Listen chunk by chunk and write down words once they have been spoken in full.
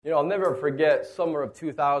I'll never forget summer of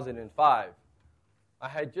 2005. I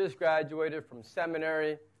had just graduated from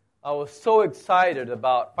seminary. I was so excited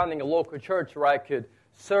about finding a local church where I could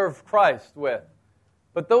serve Christ with.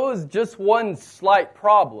 But there was just one slight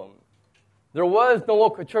problem. There was no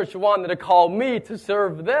local church who wanted to call me to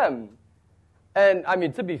serve them. And,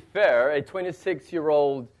 to be fair, a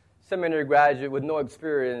 26-year-old seminary graduate with no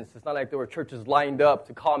experience, it's not like there were churches lined up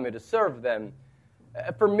to call me to serve them.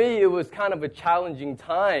 For me, it was kind of a challenging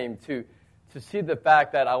time to see the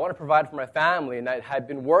fact that I want to provide for my family, and I had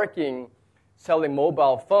been working selling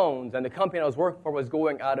mobile phones, and the company I was working for was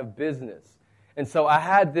going out of business. And so I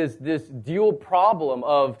had this dual problem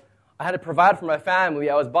of I had to provide for my family,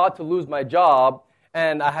 I was about to lose my job,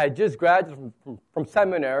 and I had just graduated from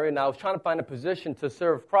seminary, and I was trying to find a position to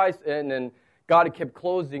serve Christ in, and God kept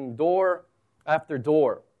closing door after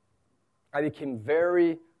door. I became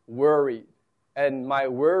very worried. And my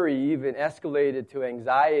worry even escalated to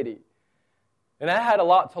anxiety. And I had a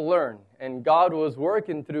lot to learn. And God was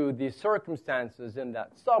working through these circumstances in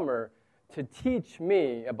that summer to teach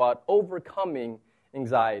me about overcoming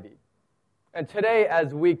anxiety. And today,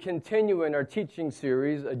 as we continue in our teaching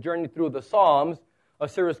series, A Journey Through the Psalms, a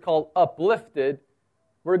series called Uplifted,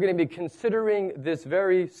 we're going to be considering this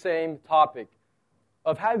very same topic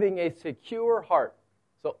of having a secure heart.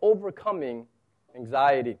 So overcoming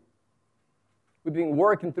anxiety. We've been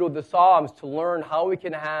working through the Psalms to learn how we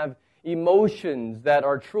can have emotions that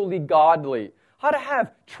are truly godly, how to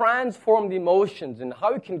have transformed emotions, and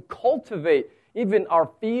how we can cultivate even our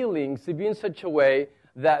feelings to be in such a way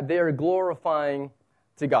that they are glorifying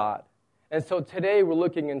to God. And so today we're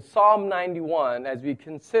looking in Psalm 91 as we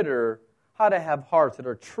consider how to have hearts that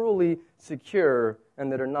are truly secure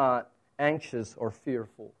and that are not anxious or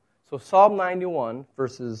fearful. So Psalm 91,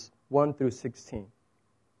 verses 1 through 16.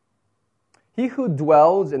 He who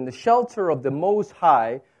dwells in the shelter of the Most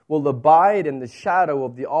High will abide in the shadow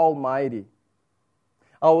of the Almighty.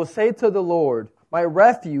 I will say to the Lord, my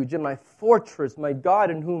refuge and my fortress, my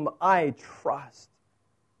God in whom I trust.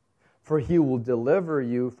 For he will deliver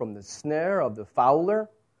you from the snare of the fowler,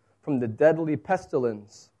 from the deadly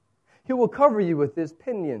pestilence. He will cover you with his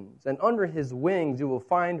pinions, and under his wings you will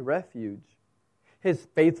find refuge. His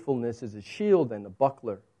faithfulness is a shield and a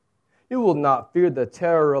buckler. You will not fear the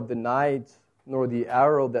terror of the night, nor the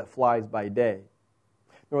arrow that flies by day,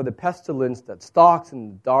 nor the pestilence that stalks in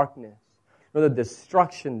the darkness, nor the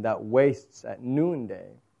destruction that wastes at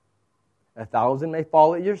noonday. 1,000 may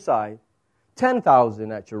fall at your side,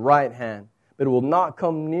 10,000 at your right hand, but it will not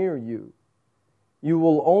come near you. You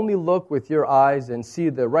will only look with your eyes and see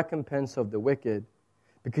the recompense of the wicked,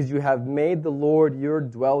 because you have made the Lord your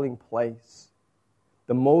dwelling place.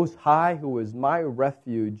 The Most High, who is my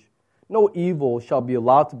refuge, no evil shall be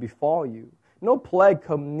allowed to befall you. No plague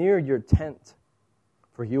come near your tent,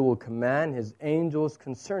 for he will command his angels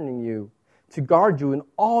concerning you to guard you in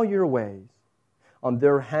all your ways. On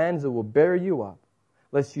their hands it will bear you up,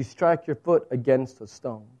 lest you strike your foot against a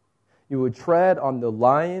stone. You will tread on the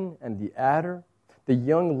lion and the adder, the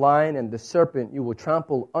young lion and the serpent you will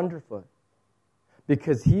trample underfoot.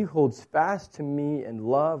 Because he holds fast to me in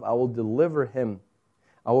love, I will deliver him.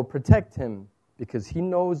 I will protect him, because he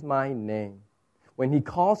knows my name. When he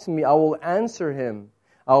calls to me, I will answer him.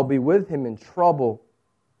 I will be with him in trouble.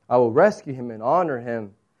 I will rescue him and honor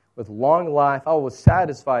him. With long life, I will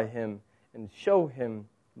satisfy him and show him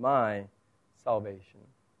my salvation.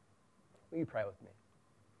 Will you pray with me?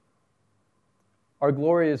 Our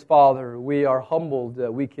glorious Father, we are humbled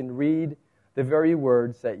that we can read the very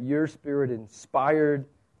words that your Spirit inspired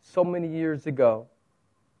so many years ago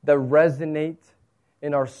that resonate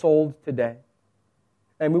in our souls today.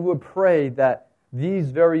 And we would pray that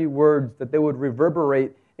these very words, that they would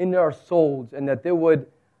reverberate in our souls and that they would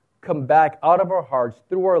come back out of our hearts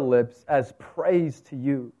through our lips as praise to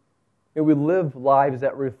you. May we live lives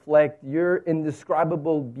that reflect your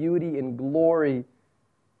indescribable beauty and glory.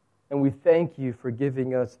 And we thank you for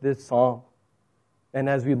giving us this psalm. And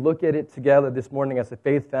as we look at it together this morning as a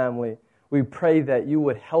faith family, we pray that you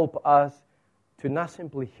would help us to not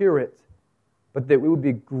simply hear it, but that we would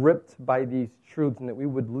be gripped by these truths and that we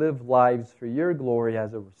would live lives for your glory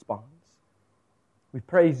as a response. We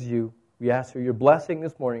praise you. We ask for your blessing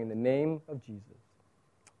this morning in the name of Jesus.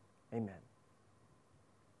 Amen.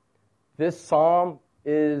 This psalm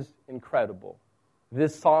is incredible.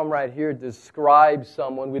 This psalm right here describes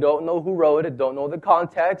someone. We don't know who wrote it, don't know the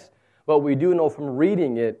context, but we do know from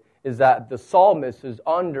reading it is that the psalmist is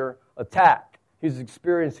under attack. He's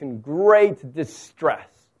experiencing great distress.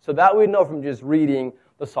 So that we know from just reading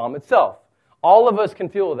the psalm itself. All of us can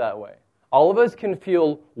feel that way. All of us can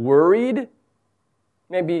feel worried.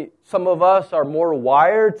 Maybe some of us are more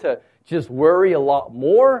wired to just worry a lot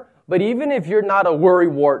more. But even if you're not a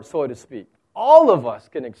worrywart, so to speak, all of us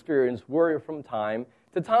can experience worry from time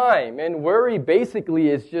to time. And worry basically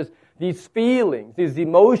is just these feelings, these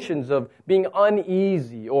emotions of being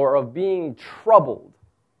uneasy or of being troubled.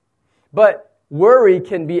 But worry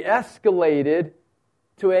can be escalated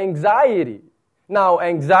to anxiety. Now,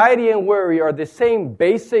 anxiety and worry are the same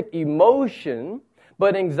basic emotion,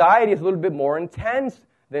 but anxiety is a little bit more intense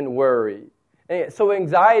than worry. And so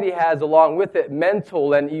anxiety has, along with it,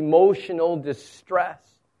 mental and emotional distress.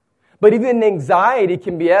 But even anxiety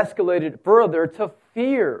can be escalated further to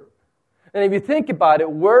fear. And if you think about it,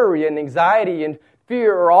 worry and anxiety and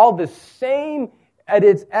fear are all the same at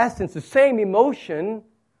its essence, the same emotion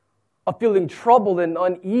of feeling troubled and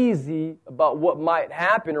uneasy about what might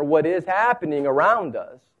happen or what is happening around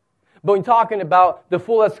us. But when talking about the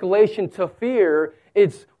full escalation to fear,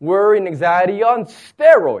 it's worry and anxiety on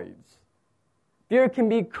steroids. Fear can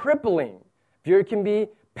be crippling. Fear can be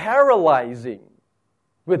paralyzing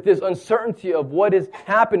with this uncertainty of what is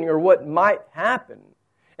happening or what might happen.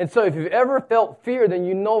 And so if you've ever felt fear, then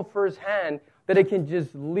you know firsthand that it can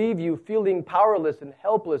just leave you feeling powerless and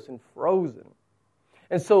helpless and frozen.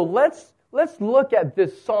 And so let's look at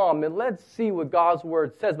this psalm and let's see what God's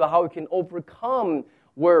word says about how we can overcome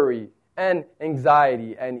worry and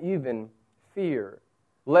anxiety and even fear.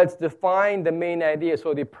 Let's define the main idea.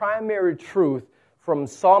 So the primary truth from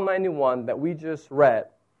Psalm 91 that we just read.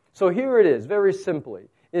 So here it is, very simply,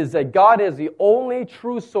 is that God is the only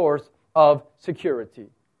true source of security.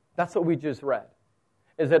 That's what we just read.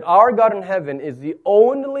 Is that our God in heaven is the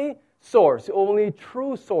only source, the only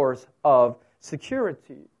true source of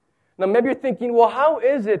security. Now maybe you're thinking, well, how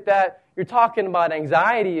is it that you're talking about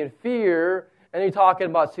anxiety and fear and you're talking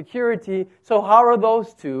about security? So how are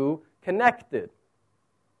those two connected?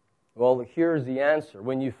 Well, here's the answer.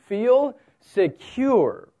 When you feel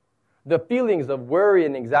secure, the feelings of worry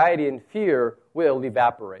and anxiety and fear will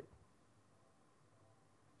evaporate.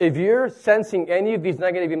 If you're sensing any of these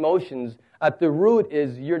negative emotions, at the root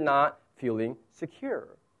is you're not feeling secure.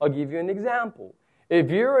 I'll give you an example. If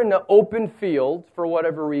you're in an open field for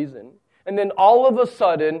whatever reason, and then all of a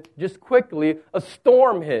sudden, just quickly, a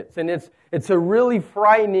storm hits, and it's a really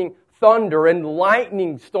frightening thunder and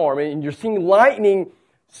lightning storm, and you're seeing lightning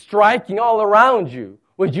striking all around you,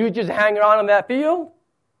 would you just hang around in that field?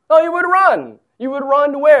 No, you would run. You would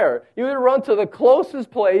run to where? You would run to the closest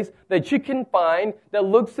place that you can find that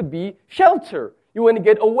looks to be shelter. You want to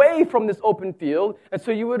get away from this open field, and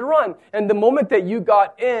so you would run. And the moment that you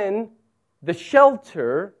got in the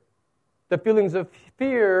shelter, the feelings of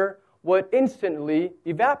fear would instantly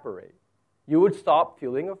evaporate. You would stop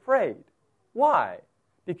feeling afraid. Why?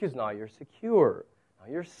 Because now you're secure.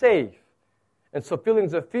 Now you're safe. And so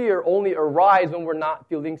feelings of fear only arise when we're not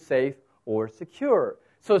feeling safe or secure.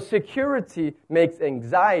 So security makes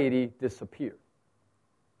anxiety disappear.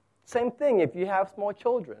 Same thing if you have small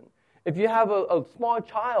children. If you have a small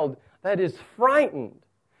child that is frightened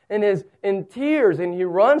and is in tears and he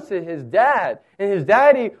runs to his dad and his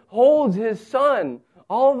daddy holds his son,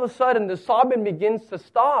 all of a sudden the sobbing begins to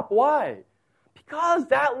stop. Why? Because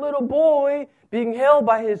that little boy being held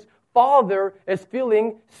by his father is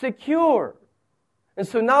feeling secure. And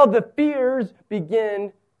so now the fears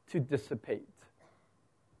begin to dissipate.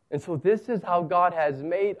 And so this is how God has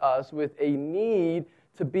made us with a need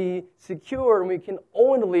to be secure. And we can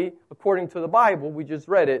only, according to the Bible, we just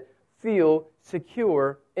read it, feel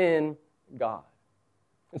secure in God.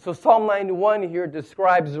 And so Psalm 91 here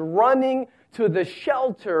describes running to the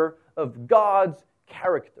shelter of God's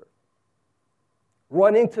character.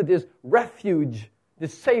 Running to this refuge,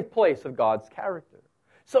 this safe place of God's character.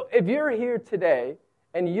 So if you're here today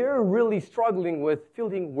and you're really struggling with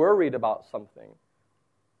feeling worried about something,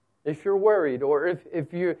 if you're worried, or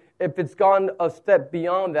if it's gone a step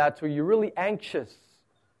beyond that, so you're really anxious,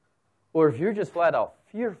 or if you're just flat out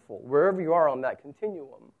fearful, wherever you are on that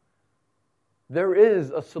continuum, there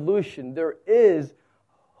is a solution. There is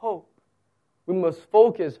hope. We must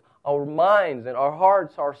focus our minds and our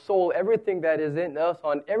hearts, our soul, everything that is in us,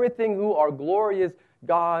 on everything who our glorious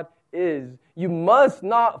God is. You must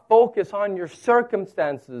not focus on your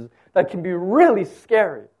circumstances that can be really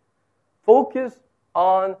scary. Focus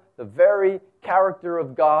on the very character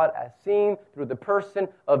of God as seen through the person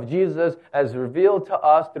of Jesus, as revealed to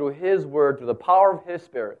us through His Word, through the power of His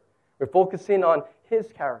Spirit. We're focusing on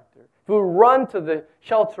His character. If we run to the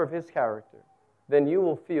shelter of His character, then you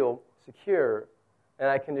will feel secure. And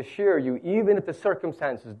I can assure you, even if the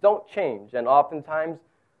circumstances don't change, and oftentimes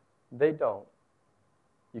they don't,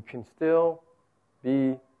 you can still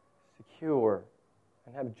be secure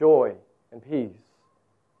and have joy and peace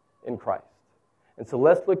in Christ. And so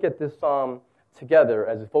let's look at this psalm together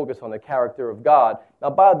as we focus on the character of God. Now,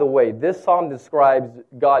 by the way, this psalm describes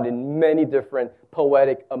God in many different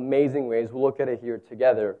poetic, amazing ways. We'll look at it here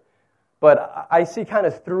together. But I see kind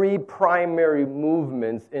of three primary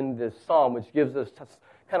movements in this psalm, which gives us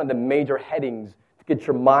kind of the major headings to get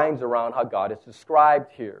your minds around how God is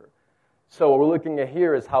described here. So what we're looking at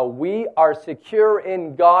here is how we are secure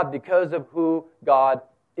in God because of who God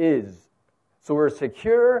is. So we're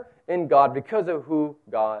secure in God because of who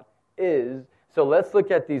God is. So let's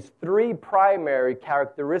look at these three primary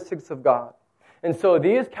characteristics of God. And so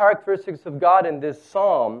these characteristics of God in this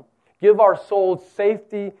psalm give our souls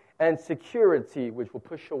safety and security, which will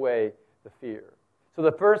push away the fear. So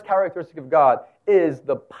the first characteristic of God is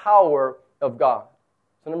the power of God.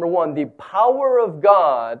 So number one, the power of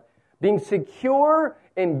God, being secure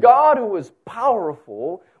in God who is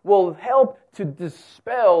powerful, will help to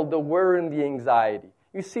dispel the worry and the anxiety.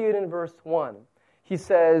 You see it in verse 1. He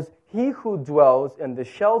says, "He who dwells in the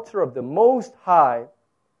shelter of the Most High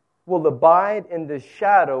will abide in the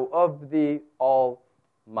shadow of the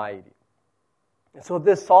Almighty." And so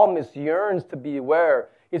this psalmist yearns to be where?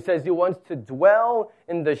 He says he wants to dwell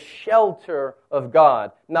in the shelter of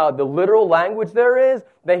God. Now, the literal language there is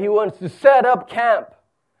that he wants to set up camp.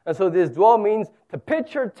 And so this dwell means to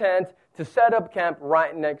pitch your tent, to set up camp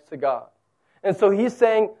right next to God. And so he's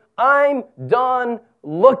saying, I'm done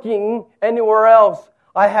looking anywhere else.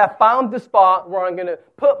 I have found the spot where I'm going to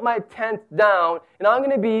put my tent down, and I'm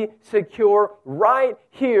going to be secure right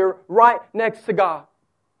here, right next to God.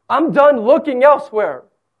 I'm done looking elsewhere.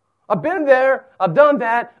 I've been there, I've done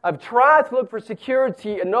that, I've tried to look for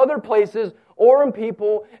security in other places or in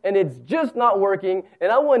people, and it's just not working,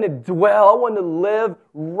 and I want to dwell, I want to live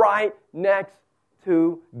right next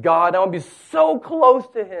to God. I want to be so close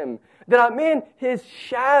to Him that I'm in His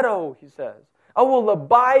shadow, he says. I will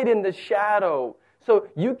abide in the shadow. So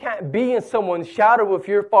you can't be in someone's shadow if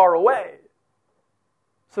you're far away.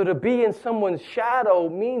 So to be in someone's shadow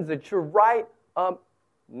means that you're right up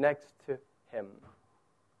next to Him.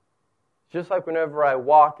 Just like whenever I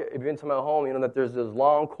walk into my home, you know that there's this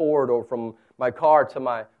long corridor from my car to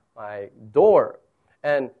my door.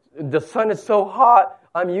 And the sun is so hot,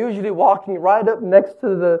 I'm usually walking right up next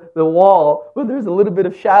to the wall where there's a little bit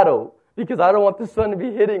of shadow because I don't want the sun to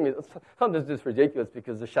be hitting me. Sometimes it's just ridiculous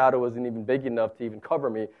because the shadow isn't even big enough to even cover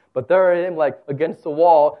me. But there I am, like against the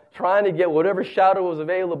wall, trying to get whatever shadow was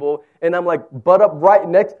available, and I'm like butt up right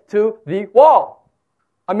next to the wall.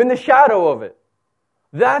 I'm in the shadow of it.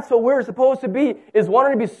 That's what we're supposed to be, is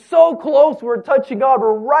wanting to be so close we're touching God.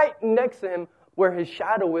 We're right next to Him where His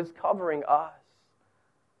shadow is covering us.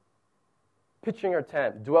 Pitching our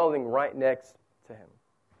tent, dwelling right next to Him.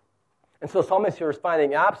 And so psalmist here is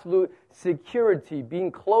finding absolute security,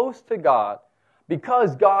 being close to God,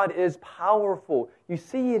 because God is powerful. You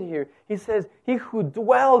see it here. He says, "He who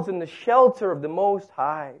dwells in the shelter of the Most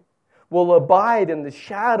High will abide in the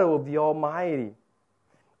shadow of the Almighty.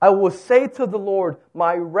 I will say to the Lord,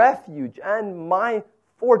 my refuge and my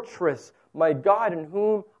fortress, my God in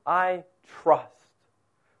whom I trust."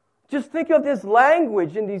 Just think of this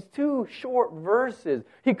language in these two short verses.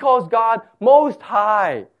 He calls God Most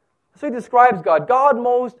High. So he describes God, God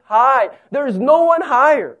Most High. There's no one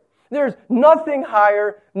higher. There's nothing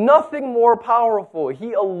higher, nothing more powerful.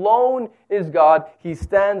 He alone is God. He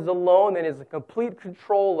stands alone and is in complete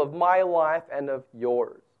control of my life and of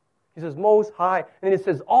yours. He says Most High. And then he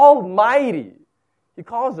says Almighty. He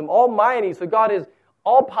calls Him Almighty. So God is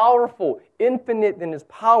all-powerful, infinite in His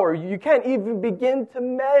power. You can't even begin to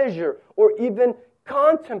measure or even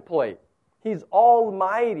contemplate. He's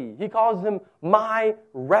almighty. He calls Him my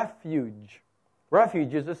refuge.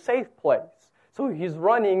 Refuge is a safe place. So he's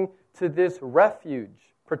running to this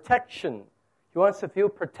refuge, protection. He wants to feel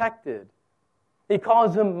protected. He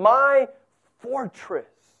calls Him my fortress.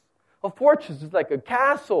 A fortress is like a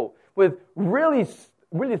castle with really,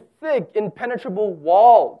 really thick, impenetrable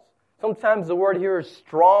walls. Sometimes the word here is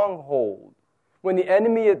stronghold. When the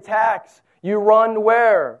enemy attacks, you run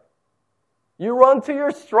where? You run to your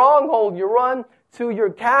stronghold. You run to your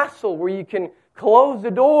castle where you can close the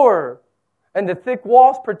door and the thick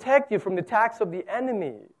walls protect you from the attacks of the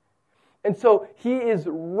enemy. And so he is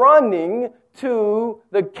running to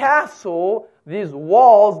the castle, these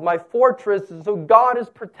walls, my fortress, and so God is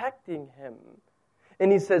protecting him.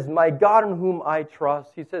 And he says, my God in whom I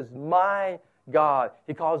trust. He says, my God.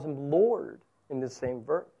 He calls Him Lord in the same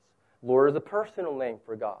verse. Lord is a personal name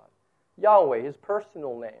for God. Yahweh, His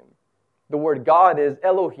personal name. The word God is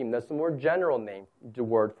Elohim. That's the more general name, the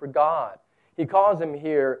word for God. He calls Him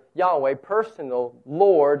here Yahweh, personal,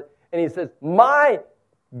 Lord, and He says, my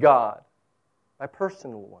God, my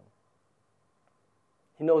personal one.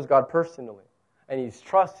 He knows God personally, and he's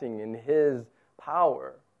trusting in his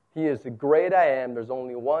power. He is the great I am. There's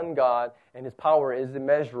only one God, and his power is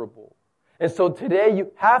immeasurable. And so today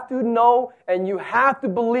you have to know and you have to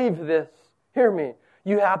believe this. Hear me.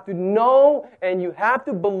 You have to know and you have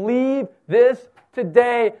to believe this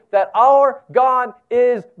today, that our God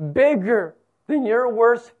is bigger than your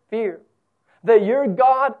worst fear. That your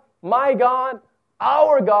God, my God,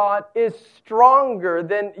 our God is stronger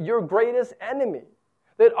than your greatest enemy.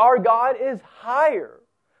 That our God is higher.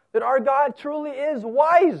 That our God truly is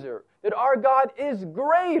wiser. That our God is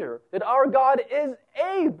greater. That our God is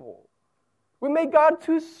able. We make God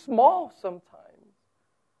too small sometimes.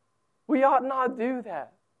 We ought not do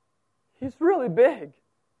that. He's really big.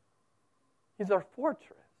 He's our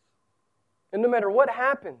fortress. And no matter what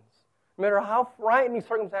happens, no matter how frightening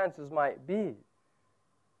circumstances might be,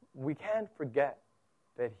 we can't forget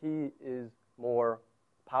that he is more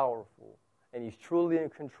powerful. And he's truly in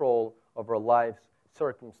control of our life's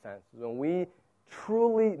circumstances. When we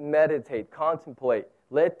truly meditate, contemplate,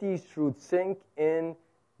 let these truths sink in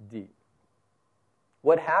deep.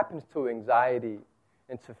 What happens to anxiety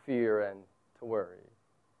and to fear and to worry?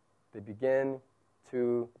 They begin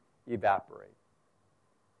to evaporate.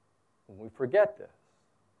 When we forget this,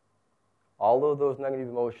 all of those negative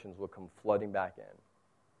emotions will come flooding back in.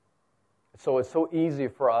 So it's so easy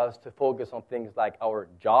for us to focus on things like our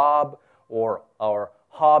job or our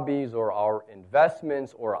hobbies or our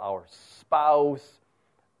investments or our spouse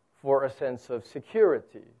for a sense of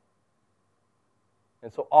security.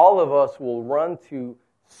 And so all of us will run to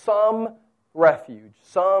some refuge,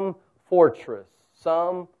 some fortress,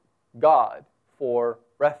 some God for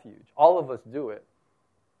refuge. All of us do it.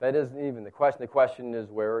 That isn't even the question. The question is,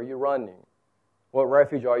 where are you running? What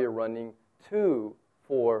refuge are you running to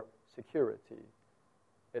for security?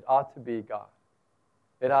 It ought to be God.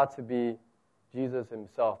 It ought to be Jesus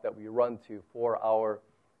himself that we run to for our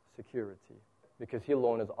security. Because he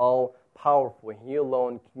alone is all-powerful. He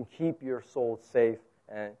alone can keep your soul safe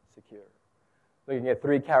and secure. Looking at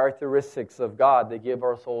three characteristics of God that give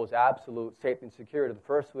our souls absolute safety and security. The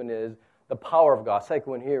first one is the power of God.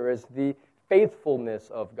 Second one here is the faithfulness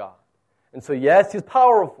of God. And so yes, he's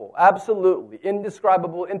powerful, absolutely,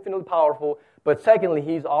 indescribable, infinitely powerful. But secondly,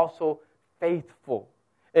 he's also faithful.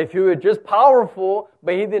 If you were just powerful,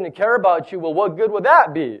 but he didn't care about you, well, what good would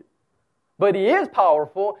that be? But he is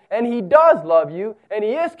powerful, and he does love you, and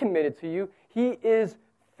he is committed to you. He is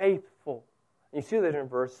faithful. You see that in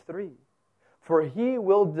verse 3. For he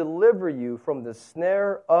will deliver you from the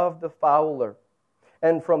snare of the fowler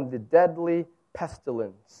and from the deadly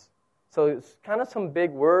pestilence. So it's kind of some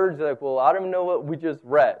big words like, well, I don't know what we just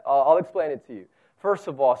read. I'll explain it to you. First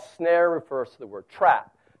of all, snare refers to the word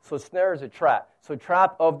trap. So snare is a trap. So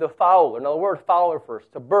trap of the fowler. Now the word fowler first,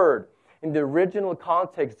 a bird. In the original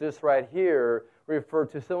context, this right here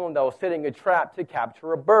referred to someone that was setting a trap to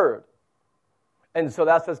capture a bird. And so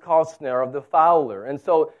that's what's called snare of the fowler. And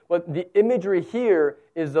so what the imagery here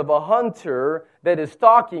is of a hunter that is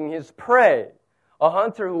stalking his prey. A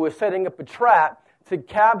hunter who is setting up a trap to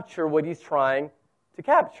capture what he's trying to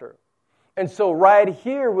capture. And so right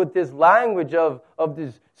here with this language of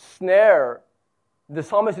this snare, the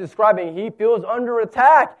psalmist is describing he feels under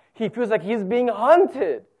attack. He feels like he's being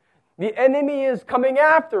hunted. The enemy is coming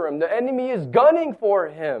after him. The enemy is gunning for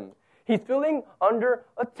him. He's feeling under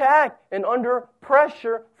attack and under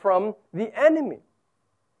pressure from the enemy.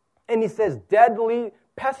 And he says deadly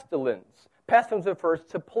pestilence. Pestilence refers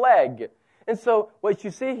to plague. And so what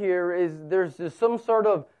you see here is there's some sort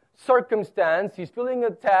of circumstance. He's feeling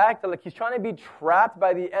attacked, like he's trying to be trapped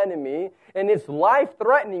by the enemy, and it's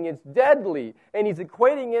life-threatening, it's deadly, and he's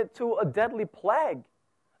equating it to a deadly plague.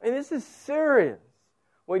 I mean, this is serious.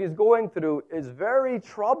 What he's going through is very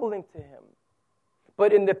troubling to him.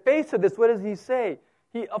 But in the face of this, what does he say?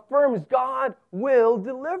 He affirms God will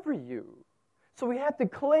deliver you. So we have to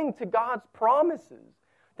cling to God's promises,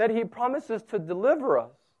 that he promises to deliver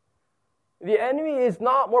us. The enemy is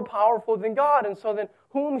not more powerful than God, and so then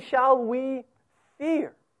whom shall we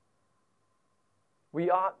fear? We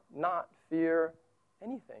ought not fear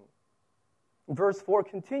anything. Verse 4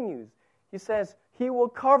 continues. He says, he will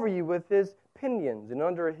cover you with his pinions, and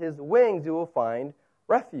under his wings you will find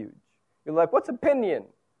refuge. You're like, what's a pinion?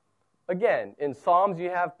 Again, in Psalms you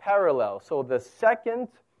have parallel. So the second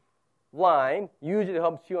line usually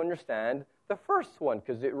helps you understand the first one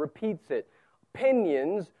because it repeats it.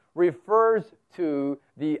 Pinions refers to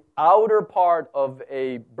the outer part of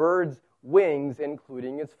a bird's wings,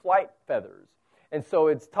 including its flight feathers. And so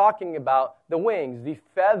it's talking about the wings, the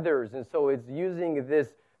feathers. And so it's using this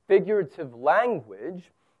figurative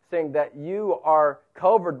language, saying that you are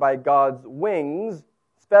covered by God's wings,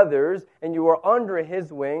 feathers, and you are under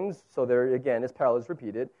his wings, so there again, his parallel is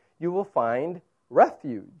repeated, you will find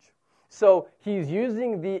refuge. So he's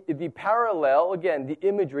using the parallel, again, the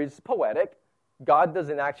imagery is poetic. God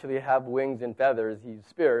doesn't actually have wings and feathers, he's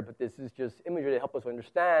spirit, but this is just imagery to help us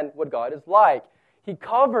understand what God is like. He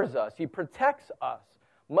covers us, he protects us,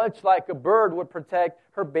 much like a bird would protect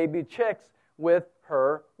her baby chicks with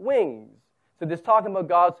her wings. So this is talking about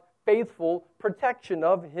God's faithful protection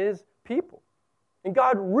of his people. And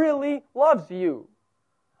God really loves you.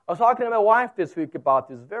 I was talking to my wife this week about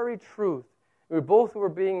this very truth. We both were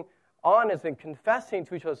being honest and confessing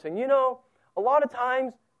to each other, saying, a lot of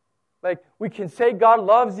times, we can say God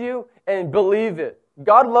loves you and believe it.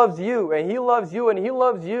 God loves you, and he loves you, and he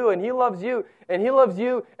loves you, and he loves you, and he loves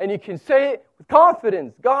you, and you can say it with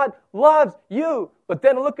confidence. God loves you. But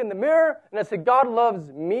then I look in the mirror, and I say, God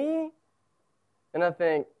loves me? And I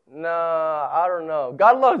think, nah, I don't know.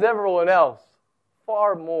 God loves everyone else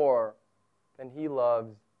far more than he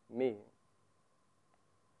loves me.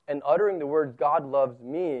 And uttering the words, God loves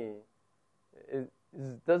me,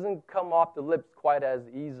 doesn't come off the lips quite as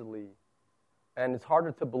easily. And it's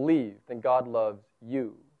harder to believe than God loves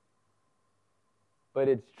you. But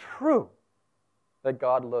it's true that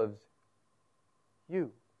God loves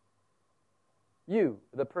you. You,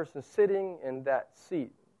 the person sitting in that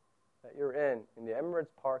seat that you're in the Emirates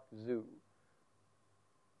Park Zoo.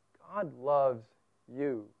 God loves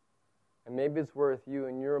you. And maybe it's worth you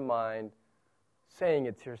in your mind saying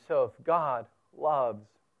it to yourself, God loves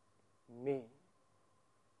me.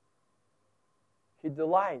 He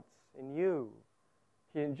delights in you.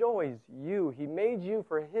 He enjoys you. He made you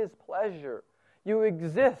for his pleasure. You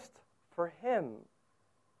exist for him.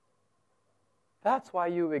 That's why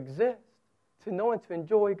you exist, to know and to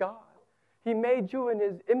enjoy God. He made you in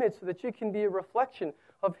his image so that you can be a reflection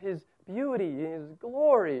of his beauty, his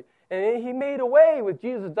glory. And he made a way with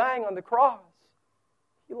Jesus dying on the cross.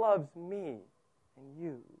 He loves me and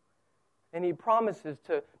you. And he promises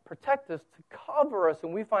to protect us, to cover us,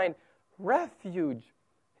 and we find refuge,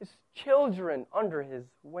 his children under his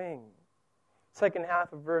wing. Second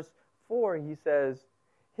half of verse 4, he says,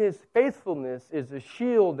 his faithfulness is a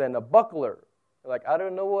shield and a buckler. I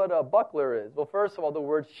don't know what a buckler is. Well, first of all, the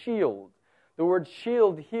word shield. The word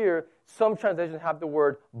shield here, some translations have the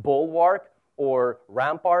word bulwark or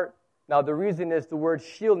rampart. Now, the reason is the word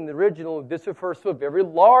shield in the original, this refers to a very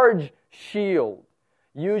large shield,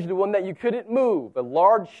 usually one that you couldn't move. A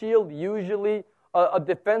large shield, usually a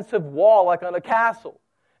defensive wall like on a castle.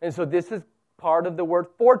 And so this is part of the word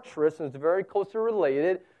fortress, and it's very closely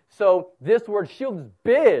related. So this word shield is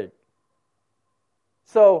big.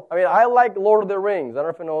 So, I like Lord of the Rings. I don't know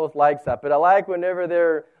if anyone else likes that, but I like whenever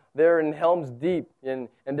they're in Helm's Deep and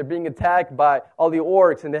they're being attacked by all the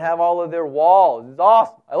orcs and they have all of their walls. It's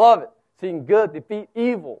awesome. I love it. Seeing good defeat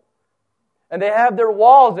evil. And they have their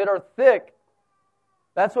walls that are thick.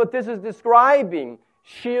 That's what this is describing.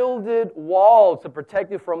 Shielded walls to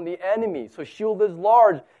protect you from the enemy. So shield is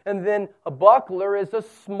large. And then a buckler is a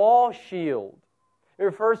small shield. It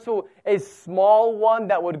refers to a small one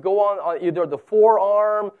that would go on either the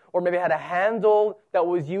forearm or maybe had a handle that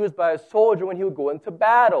was used by a soldier when he would go into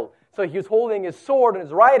battle. So he was holding his sword in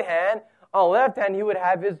his right hand. On the left hand, he would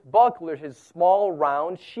have his buckler, his small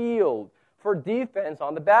round shield for defense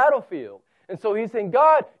on the battlefield. And so he's saying,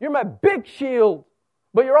 God, you're my big shield,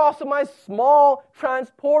 but you're also my small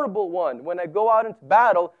transportable one. When I go out into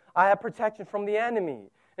battle, I have protection from the enemy.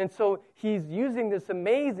 And so he's using this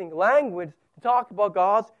amazing language to talk about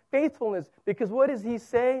God's faithfulness. Because what does he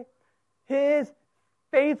say? His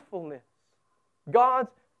faithfulness. God's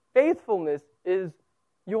faithfulness is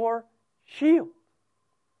your shield.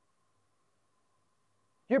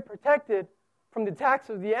 You're protected from the attacks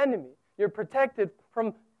of the enemy. You're protected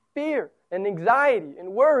from fear and anxiety and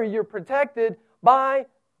worry. You're protected by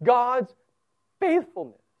God's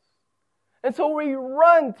faithfulness. And so we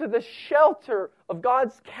run to the shelter of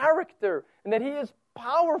God's character and that he is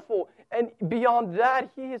powerful. And beyond that,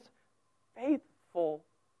 he is faithful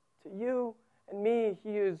to you and me.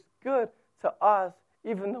 He is good to us,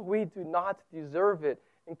 even though we do not deserve it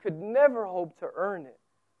and could never hope to earn it.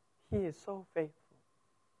 He is so faithful.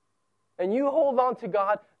 And you hold on to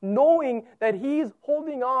God knowing that he's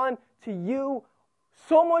holding on to you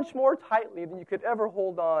so much more tightly than you could ever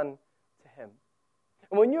hold on to him.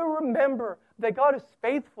 And when you remember that God is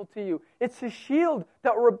faithful to you, it's a shield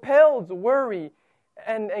that repels worry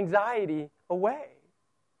and anxiety away.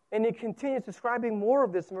 And he continues describing more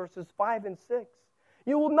of this in verses 5 and 6.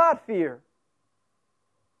 You will not fear.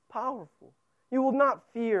 Powerful. You will not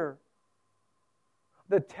fear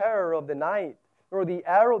the terror of the night, nor the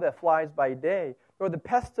arrow that flies by day, nor the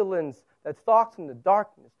pestilence that stalks in the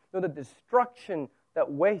darkness, nor the destruction that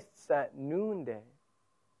wastes at noonday.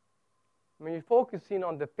 When you're focusing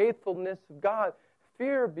on the faithfulness of God,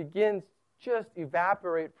 fear begins to just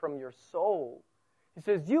evaporate from your soul. He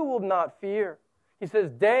says, you will not fear. He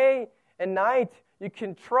says, day and night, you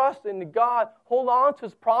can trust in God. Hold on to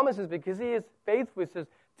His promises because He is faithful. He says,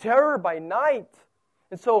 terror by night.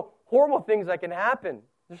 And so horrible things that can happen.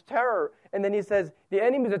 There's terror. And then He says, the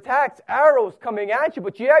enemy's attacks, arrows coming at you,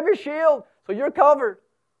 but you have your shield, so you're covered.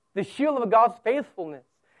 The shield of God's faithfulness.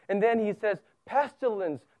 And then He says,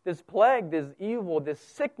 pestilence, this plague, this evil, this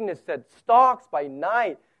sickness that stalks by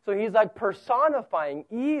night. So He's like personifying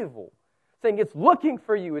evil, saying it's looking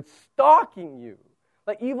for you, it's stalking you.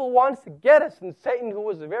 Like evil wants to get us, and Satan, who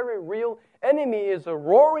is a very real enemy, is a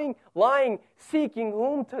roaring lion seeking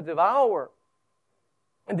whom to devour.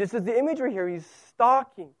 And this is the imagery here. He's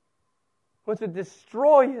stalking, wants to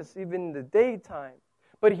destroy us even in the daytime.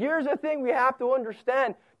 But here's the thing we have to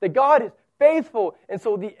understand, that God is faithful. And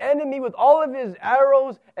so the enemy, with all of his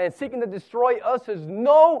arrows and seeking to destroy us, is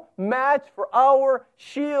no match for our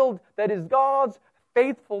shield that is God's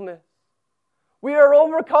faithfulness. We are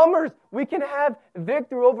overcomers. We can have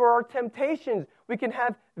victory over our temptations. We can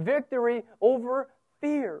have victory over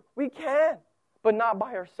fear. We can, but not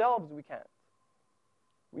by ourselves we can't.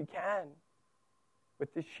 We can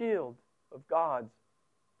with the shield of God's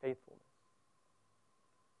faithfulness.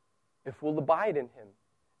 If we'll abide in Him,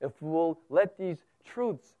 if we'll let these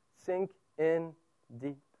truths sink in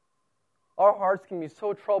deep. Our hearts can be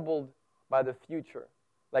so troubled by the future.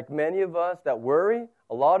 Like many of us that worry,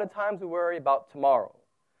 a lot of times we worry about tomorrow.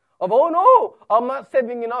 Of, oh no, I'm not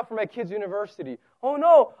saving enough for my kids' university. Oh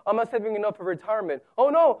no, I'm not saving enough for retirement. Oh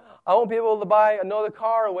no, I won't be able to buy another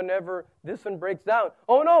car whenever this one breaks down.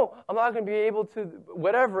 Oh no, I'm not going to be able to,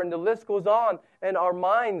 whatever, and the list goes on. And our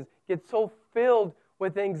minds get so filled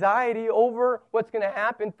with anxiety over what's going to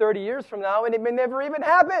happen 30 years from now, and it may never even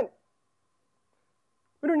happen.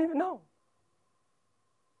 We don't even know.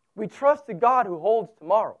 We trust the God who holds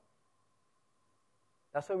tomorrow.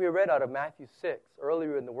 That's what we read out of Matthew 6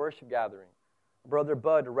 earlier in the worship gathering. Brother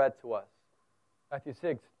Bud read to us. Matthew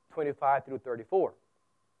 6, 25 through 34.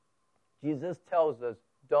 Jesus tells us,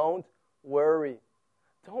 don't worry.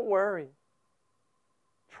 Don't worry.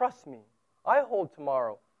 Trust me. I hold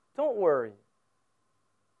tomorrow. Don't worry.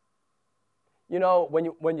 You know,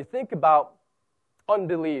 when you think about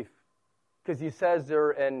unbelief, because He says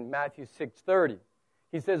there in Matthew 6:30,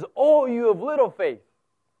 He says, oh, you have little faith.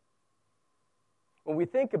 When we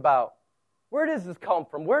think about, where does this come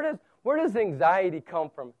from? Where does anxiety come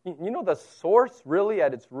from? You know the source, really,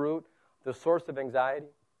 at its root, the source of anxiety?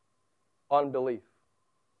 Unbelief.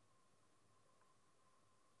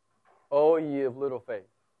 Oh, ye of little faith.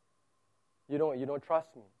 You don't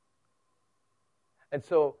trust me. And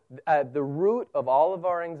so at the root of all of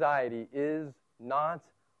our anxiety is not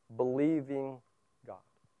believing God.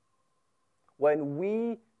 When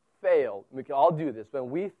we fail, we can all do this, when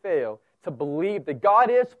we fail to believe that God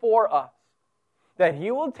is for us, that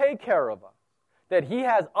He will take care of us, that He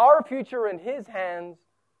has our future in His hands,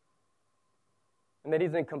 and that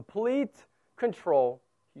He's in complete control,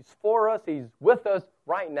 He's for us, He's with us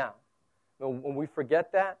right now. When we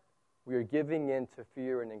forget that, we are giving in to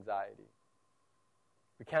fear and anxiety.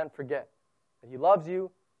 We can't forget that He loves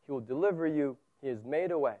you, He will deliver you, He has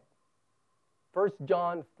made a way. 1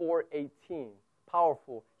 John 4:18,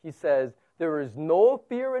 powerful. He says, there is no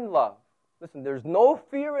fear in love. Listen, there's no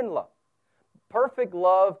fear in love. Perfect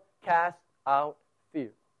love casts out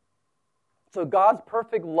fear. So God's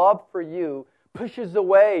perfect love for you pushes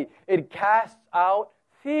away. It casts out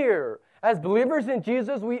fear. As believers in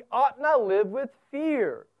Jesus, we ought not live with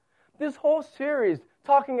fear. This whole series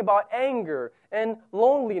talking about anger and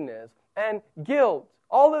loneliness and guilt,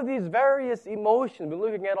 all of these various emotions we're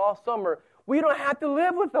looking at all summer, we don't have to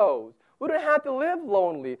live with those. We don't have to live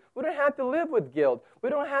lonely. We don't have to live with guilt. We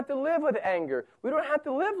don't have to live with anger. We don't have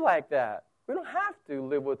to live like that. We don't have to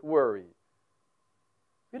live with worry.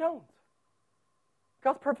 We don't.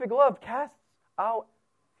 God's perfect love casts out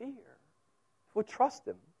fear. We'll trust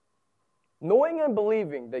Him. Knowing and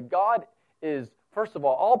believing that God is, first of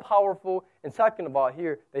all powerful, and second of all,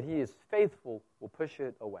 here, that He is faithful, will push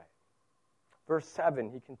it away. Verse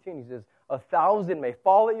 7, he continues, says, 1,000 may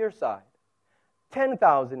fall at your side,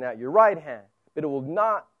 10,000 at your right hand, but it will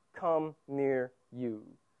not come near you.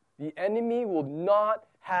 The enemy will not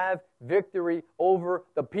have victory over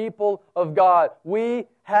the people of God. We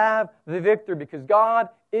have the victory because God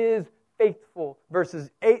is faithful.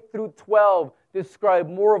 Verses 8 through 12 describe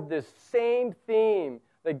more of this same theme,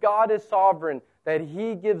 that God is sovereign, that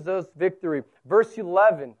He gives us victory. Verse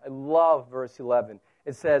 11, I love verse 11.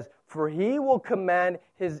 It says, "For he will command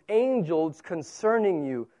his angels concerning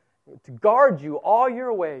you to guard you all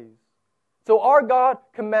your ways." So our God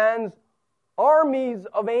commands armies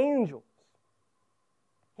of angels.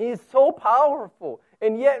 He is so powerful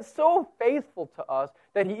and yet so faithful to us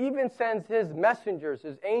that he even sends his messengers,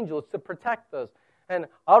 his angels, to protect us. And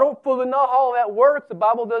I don't fully know how that works. The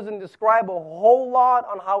Bible doesn't describe a whole lot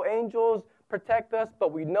on how angels protect us,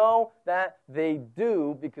 but we know that they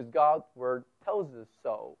do because God's word tells us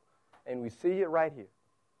so. And we see it right here,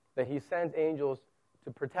 that he sends angels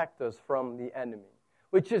to protect us from the enemy,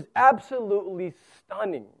 which is absolutely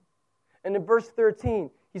stunning. And in verse 13,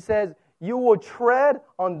 he says, "You will tread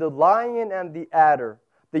on the lion and the adder,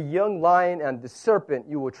 the young lion and the serpent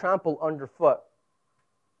you will trample underfoot."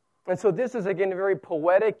 And so this is, again, a very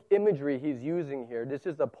poetic imagery he's using here. This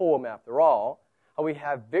is a poem, after all. How we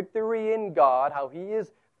have victory in God, how he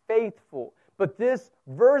is faithful. But this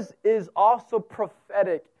verse is also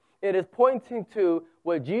prophetic. It is pointing to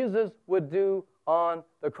what Jesus would do on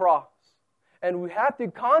the cross. And we have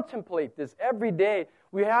to contemplate this every day.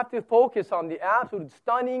 We have to focus on the absolute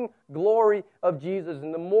stunning glory of Jesus.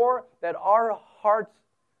 And the more that our hearts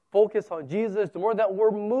focus on Jesus, the more that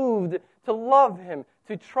we're moved to love him,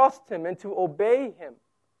 to trust him, and to obey him.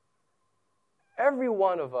 Every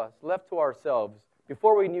one of us, left to ourselves,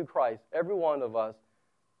 before we knew Christ, every one of us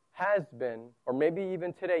has been, or maybe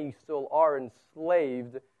even today you still are,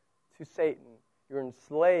 enslaved to Satan. You're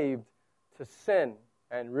enslaved to sin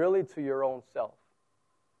and really to your own self.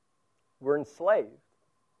 We're enslaved,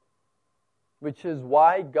 which is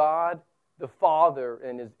why God the Father,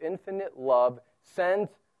 in his infinite love, sent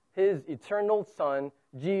his eternal Son,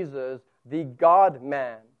 Jesus, the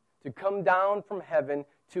God-man, to come down from heaven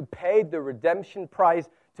to pay the redemption price,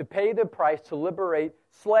 to pay the price to liberate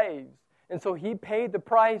slaves. And so he paid the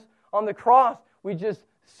price on the cross. We just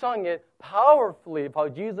sung it powerfully of how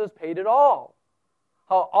Jesus paid it all.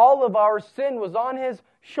 How all of our sin was on his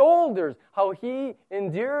shoulders. How he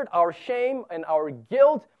endured our shame and our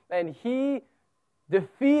guilt, and he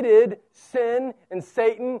defeated sin and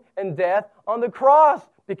Satan and death on the cross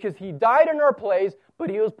because he died in our place, but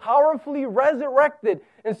he was powerfully resurrected.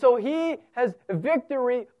 And so he has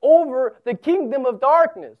victory over the kingdom of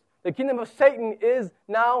darkness. The kingdom of Satan is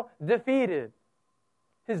now defeated.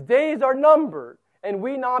 His days are numbered, and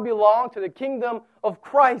we now belong to the kingdom of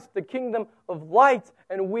Christ, the kingdom of light,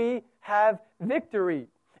 and we have victory.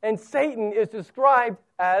 And Satan is described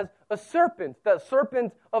as a serpent, the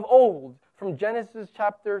serpent of old, from Genesis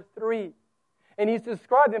chapter 3. And he's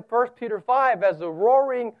described in 1 Peter 5 as a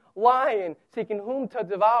roaring lion seeking whom to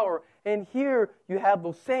devour. And here you have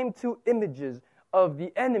those same two images of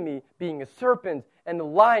the enemy being a serpent and a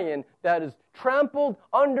lion that is trampled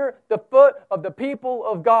under the foot of the people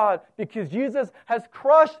of God because Jesus has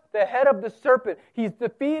crushed the head of the serpent. He's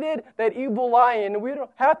defeated that evil lion, and we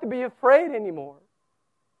don't have to be afraid anymore.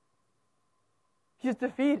 He's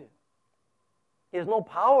defeated. He has no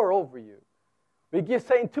power over you. We give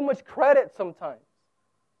Satan too much credit sometimes.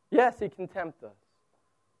 Yes, he can tempt us,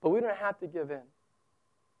 but we don't have to give in.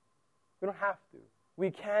 We don't have to.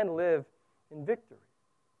 We can live in victory.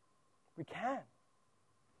 We can.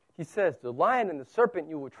 He says, "The lion and the serpent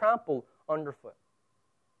you will trample underfoot."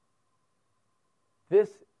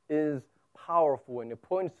 This is powerful, and it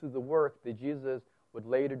points to the work that Jesus would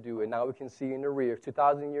later do, and now we can see in the rear,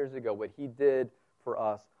 2,000 years ago, what he did for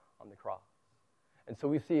us on the cross. And so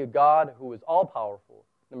we see a God who is all-powerful.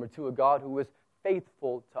 Number two, a God who is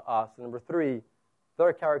faithful to us. And number three,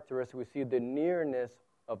 third characteristic, we see the nearness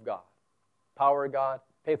of God. Power of God,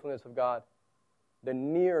 faithfulness of God, the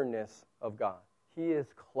nearness of God. He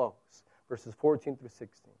is close. Verses 14 through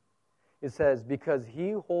 16. It says, "Because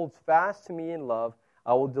he holds fast to me in love,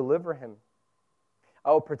 I will deliver him.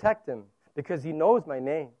 I will protect him, because he knows my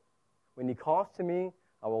name. When he calls to me,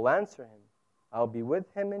 I will answer him. I will be with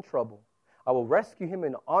him in trouble. I will rescue him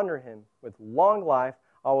and honor him. With long life,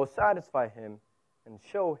 I will satisfy him and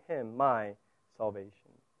show him my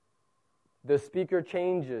salvation." The speaker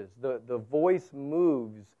changes. The voice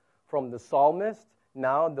moves from the psalmist.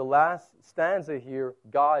 Now, the last stanza here,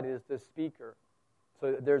 God is the speaker.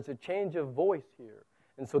 So there's a change of voice here.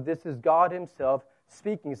 And so this is God himself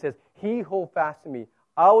speaking. He says, "He hold fast to me.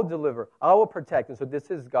 I will deliver. I will protect." And so this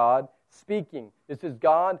is God speaking. This is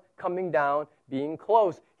God coming down, being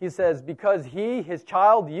close. He says, because he, his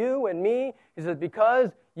child, you and me, he says,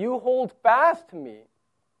 because you hold fast to me.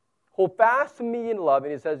 Hold fast to me in love.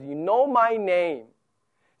 And he says, you know my name.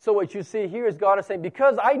 So what you see here is God is saying,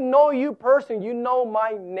 because I know you personally, you know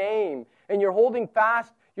my name. And you're holding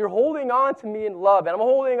fast, you're holding on to me in love. And I'm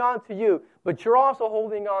holding on to you. But you're also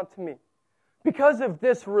holding on to me. Because of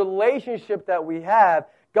this relationship that we have,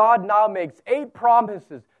 God now makes 8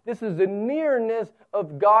 promises. This is the nearness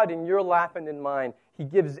of God in your life and in mine. He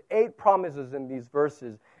gives 8 promises in these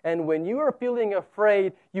verses. And when you are feeling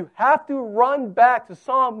afraid, you have to run back to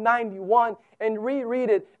Psalm 91 and reread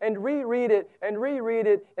it, and reread it, and reread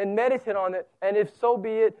it, and meditate on it. And if so be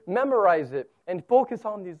it, memorize it, and focus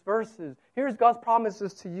on these verses. Here's God's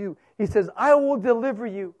promises to you. He says, I will deliver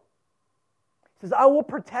you. He says, I will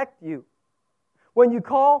protect you. When you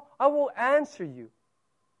call, I will answer you.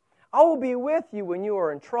 I will be with you when you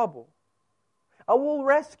are in trouble. I will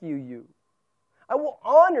rescue you. I will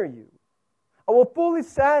honor you. I will fully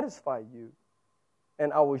satisfy you.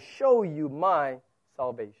 And I will show you my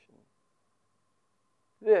salvation.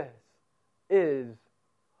 This is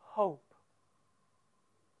hope.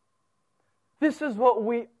 This is what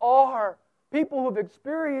we are. People who have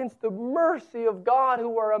experienced the mercy of God,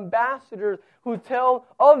 who are ambassadors, who tell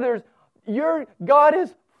others, your God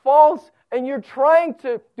is false, and you're trying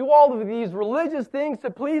to do all of these religious things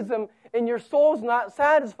to please Him, and your soul's not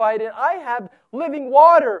satisfied, and I have living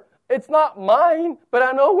water. It's not mine, but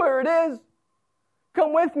I know where it is.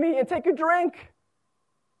 Come with me and take a drink,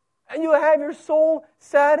 and you'll have your soul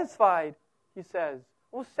satisfied, He says.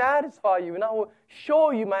 I will satisfy you, and I will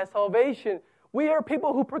show you my salvation. We are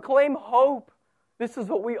people who proclaim hope. This is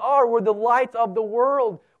what we are. We're the light of the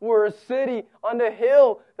world. We're a city on a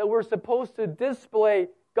hill that we're supposed to display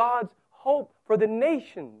God's hope for the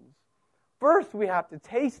nations. First, we have to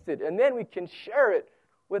taste it, and then we can share it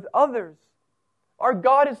with others. Our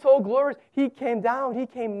God is so glorious. He came down. He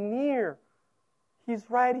came near. He's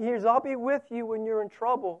right here. I'll be with you when you're in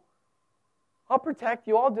trouble. I'll protect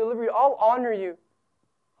you. I'll deliver you. I'll honor you.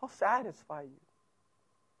 I'll satisfy you.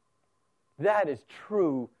 That is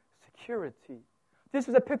true security. This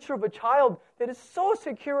is a picture of a child that is so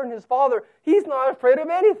secure in his father, he's not afraid of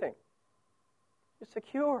anything. He's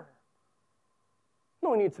secure.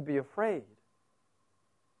 No need to be afraid.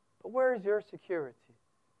 But where is your security?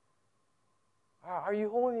 Are you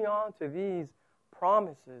holding on to these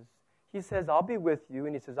promises? He says, I'll be with you,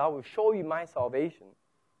 and He says, I will show you my salvation.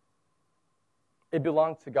 It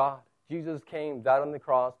belongs to God. Jesus came, died on the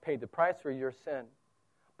cross, paid the price for your sin.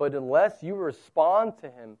 But unless you respond to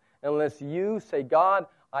Him, unless you say, God,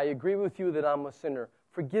 I agree with you that I'm a sinner,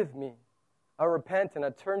 forgive me. I repent and I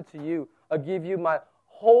turn to you. I give you my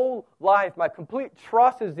whole life. My complete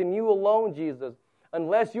trust is in you alone, Jesus.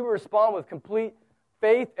 Unless you respond with complete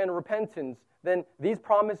faith and repentance, then these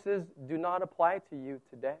promises do not apply to you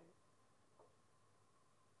today.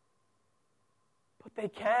 But they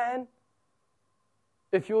can.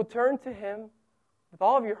 If you'll turn to Him with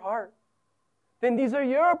all of your heart, then these are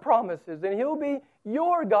your promises, and He'll be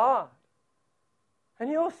your God. And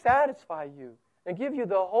He'll satisfy you and give you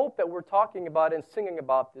the hope that we're talking about and singing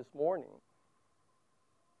about this morning.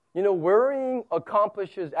 You know, worrying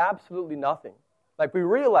accomplishes absolutely nothing. Like, we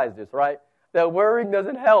realize this, right? That worrying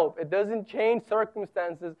doesn't help. It doesn't change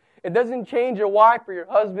circumstances. It doesn't change your wife or your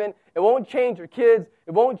husband. It won't change your kids.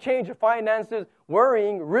 It won't change your finances.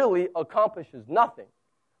 Worrying really accomplishes nothing.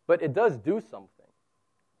 But it does do something.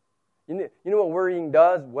 You know what worrying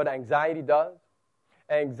does? What anxiety does?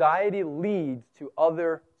 Anxiety leads to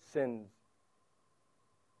other sins.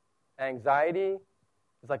 Anxiety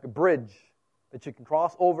is like a bridge that you can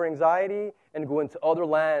cross over anxiety and go into other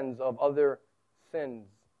lands of other sins.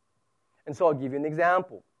 And so I'll give you an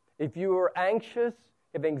example. If you are anxious,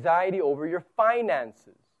 have anxiety over your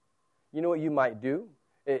finances, you know what you might do?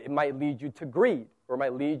 It might lead you to greed, or it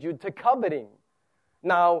might lead you to coveting.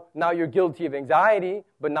 Now you're guilty of anxiety,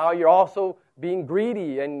 but now you're also being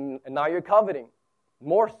greedy, and now you're coveting.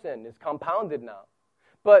 More sin is compounded now.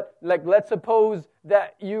 But let's suppose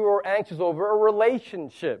that you are anxious over a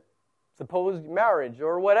relationship. Suppose marriage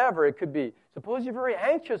or whatever it could be. Suppose you're very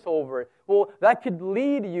anxious over it. Well, that could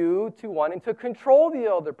lead you to wanting to control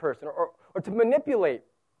the other person or to manipulate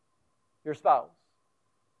your spouse.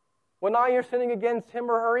 Well, now you're sinning against him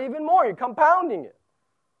or her even more. You're compounding it,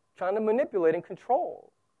 trying to manipulate and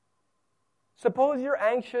control. Suppose you're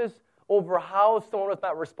anxious over how someone else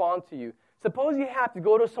might respond to you. Suppose you have to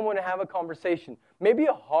go to someone and have a conversation, maybe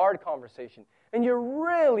a hard conversation, and you're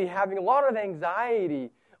really having a lot of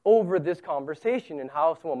anxiety over this conversation and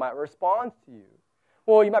how someone might respond to you.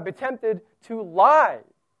 Well, you might be tempted to lie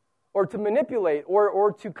or to manipulate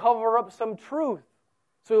or to cover up some truth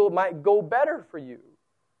so it might go better for you.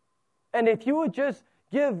 And if you would just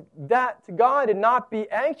give that to God and not be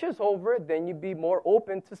anxious over it, then you'd be more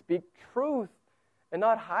open to speak truth and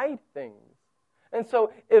not hide things. And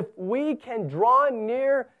so if we can draw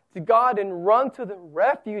near to God and run to the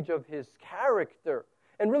refuge of His character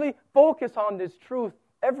and really focus on this truth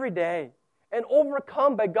every day and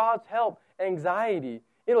overcome by God's help anxiety.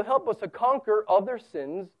 It'll help us to conquer other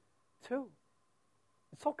sins too.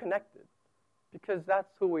 It's so connected because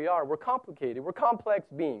that's who we are. We're complicated. We're complex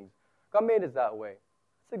beings. God made us that way.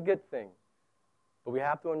 It's a good thing. But we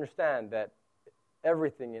have to understand that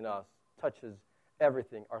everything in us touches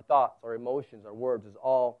everything. Our thoughts, our emotions, our words is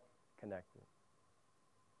all connected.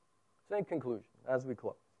 So in conclusion, as we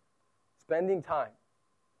close, spending time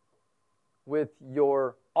with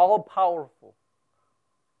your all-powerful,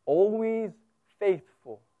 always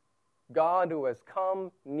faithful God who has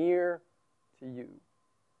come near to you,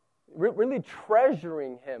 really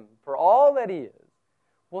treasuring Him for all that He is,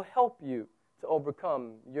 will help you to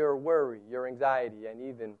overcome your worry, your anxiety, and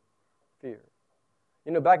even fear.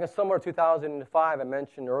 You know, back in summer 2005, I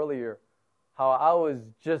mentioned earlier how I was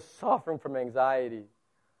just suffering from anxiety.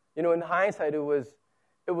 You know, in hindsight, it was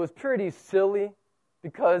pretty silly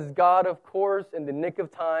because God, of course, in the nick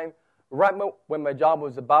of time, right when my job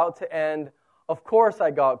was about to end, of course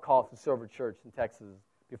I got called to serve a church in Texas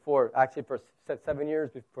for 7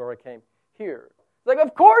 years before I came here. It's like,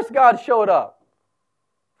 of course God showed up.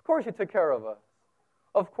 Of course He took care of us.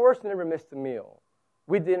 Of course we never missed a meal.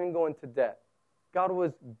 We didn't go into debt. God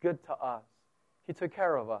was good to us. He took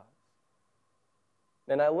care of us.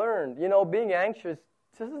 And I learned, you know, being anxious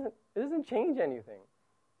doesn't change anything.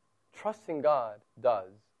 Trusting God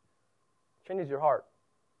does. Changes your heart.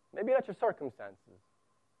 Maybe not your circumstances,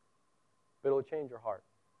 but it will change your heart.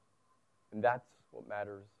 And that's what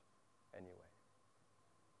matters anyway.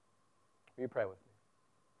 Will you pray with me?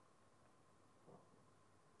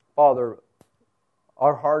 Father,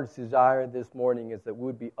 our heart's desire this morning is that we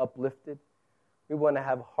would be uplifted. We want to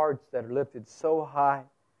have hearts that are lifted so high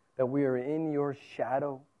that we are in your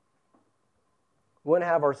shadow. We want to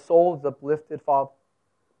have our souls uplifted, Father.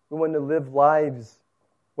 We want to live lives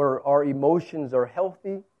where our emotions are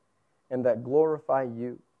healthy and that glorify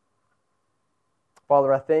you.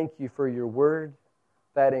 Father, I thank you for your word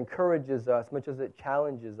that encourages us much as it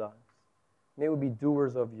challenges us. May we be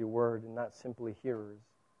doers of your word and not simply hearers.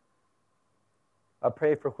 I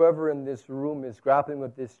pray for whoever in this room is grappling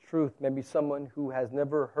with this truth, maybe someone who has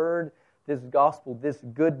never heard this gospel, this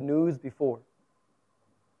good news before.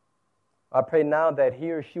 I pray now that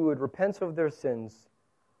he or she would repent of their sins,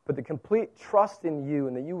 put the complete trust in you,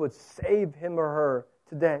 and that you would save him or her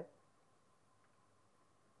today.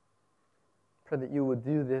 Pray that you would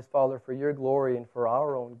do this, Father, for your glory and for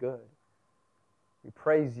our own good. We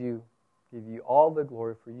praise you, give you all the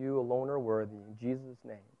glory, for you alone are worthy. In Jesus'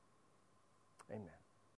 name, amen.